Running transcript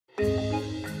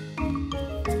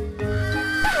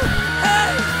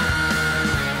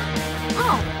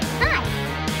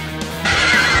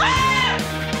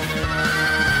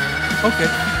Okay.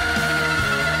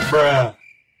 Bruh.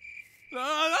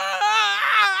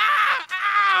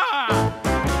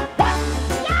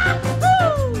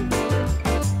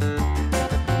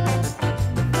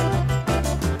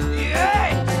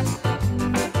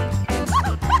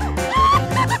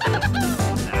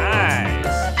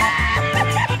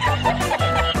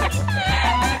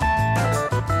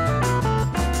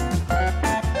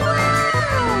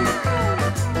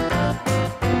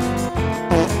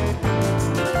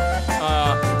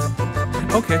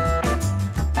 Okay.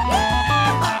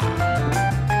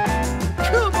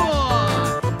 Come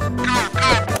on!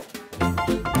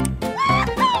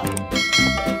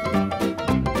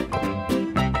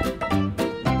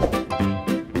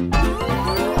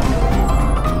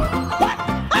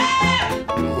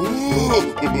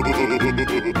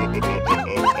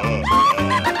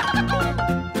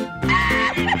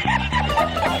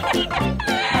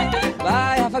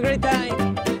 Bye, have a great time.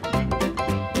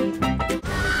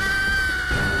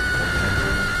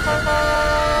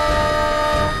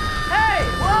 Hey,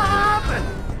 what happened?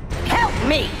 Help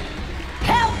me!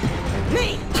 Help me!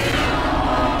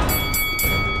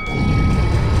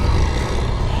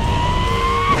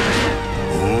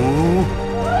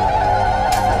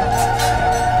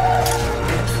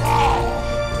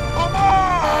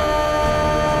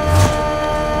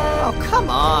 Oh, come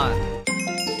on!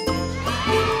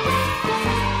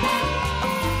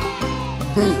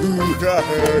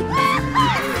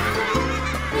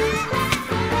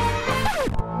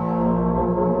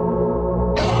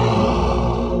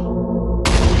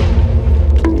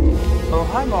 Oh,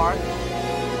 hi, Mark.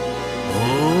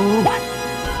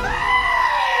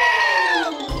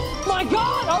 My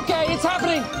God! Okay, it's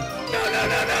happening.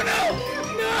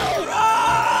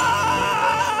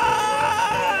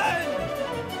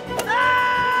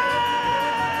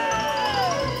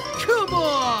 Come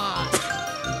on!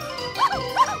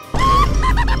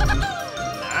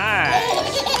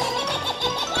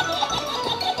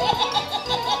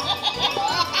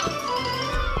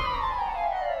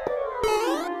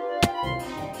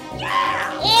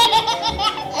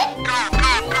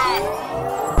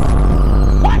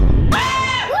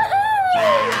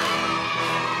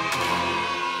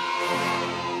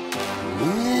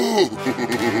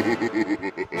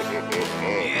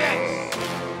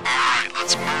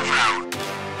 Let's move out.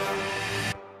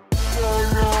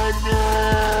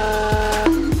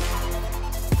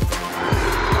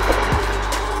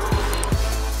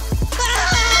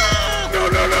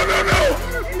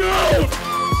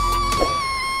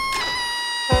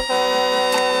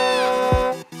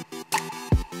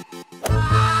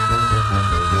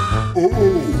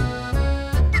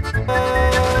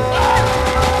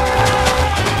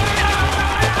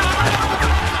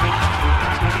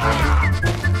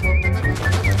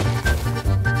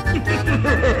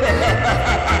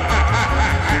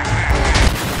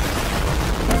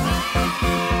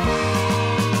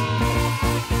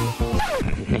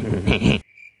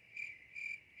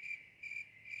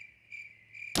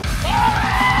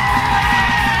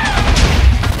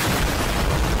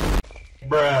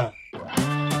 Bruh.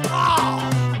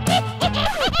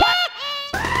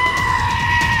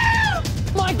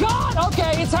 My God!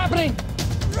 Okay, it's happening.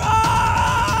 Run!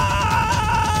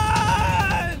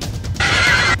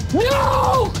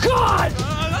 No! God!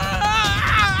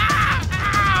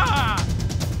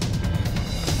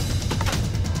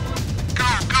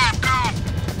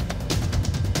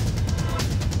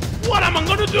 What am I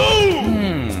gonna do?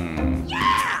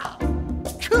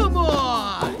 Come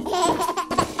on!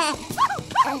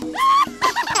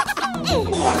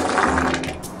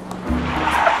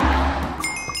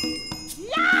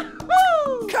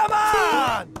 Come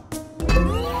on!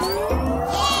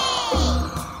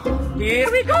 Here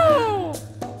we go!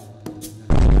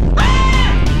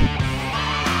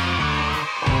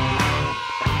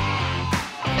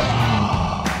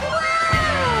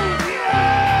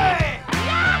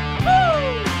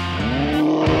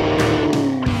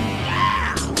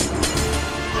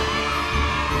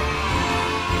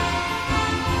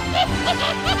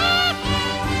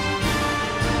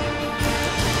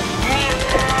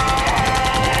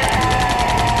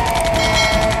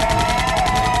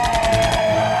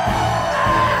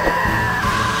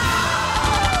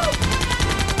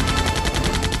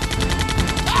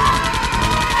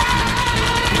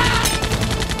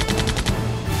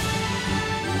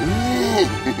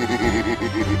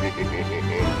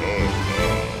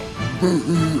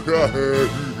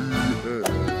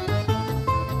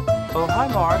 Oh, hi,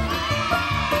 Mark.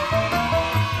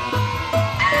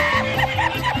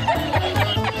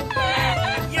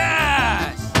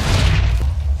 Yes!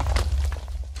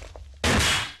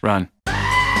 Run.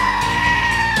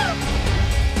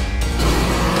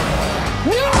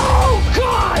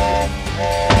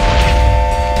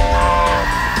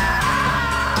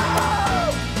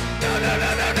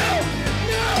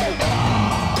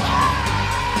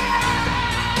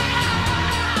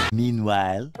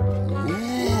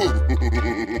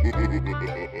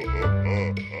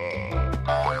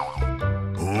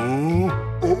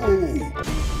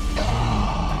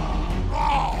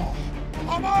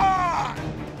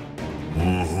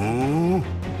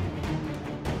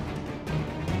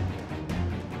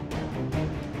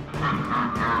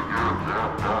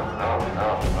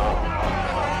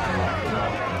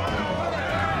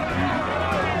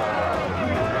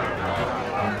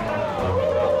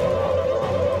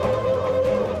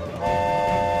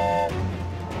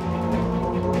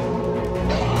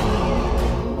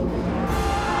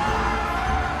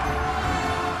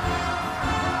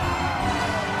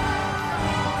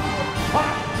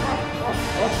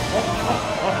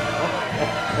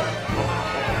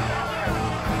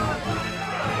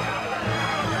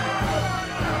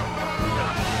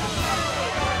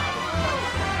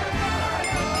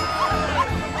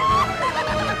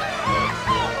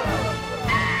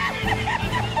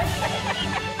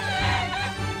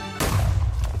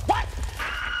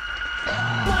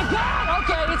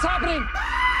 it's happening!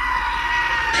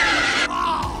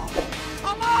 Oh,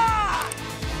 come on!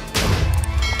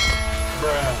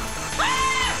 Bruh.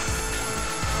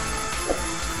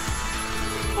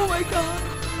 Oh my God!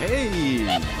 Hey!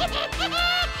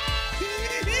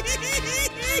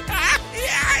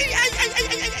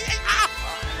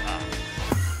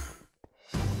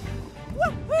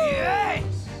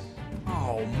 Yes!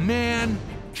 Oh man!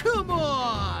 Come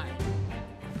on!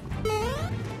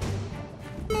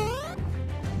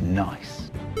 Nice.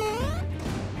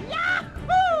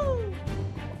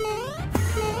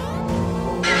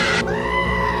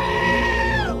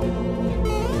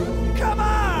 Come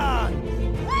on!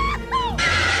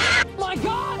 My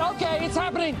God! Okay, it's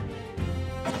happening!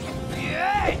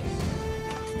 Yes!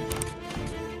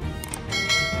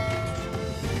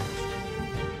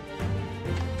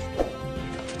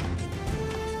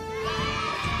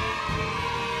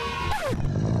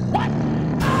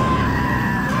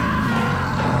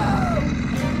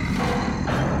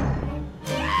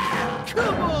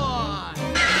 Come on!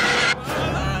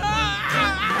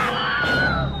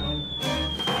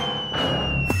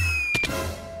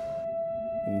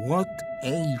 What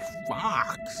a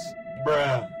fox!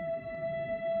 Bruh.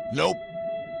 Nope.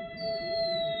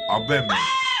 I've been me.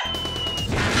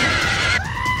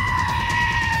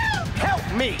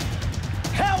 Help me!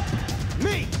 Help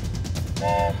me!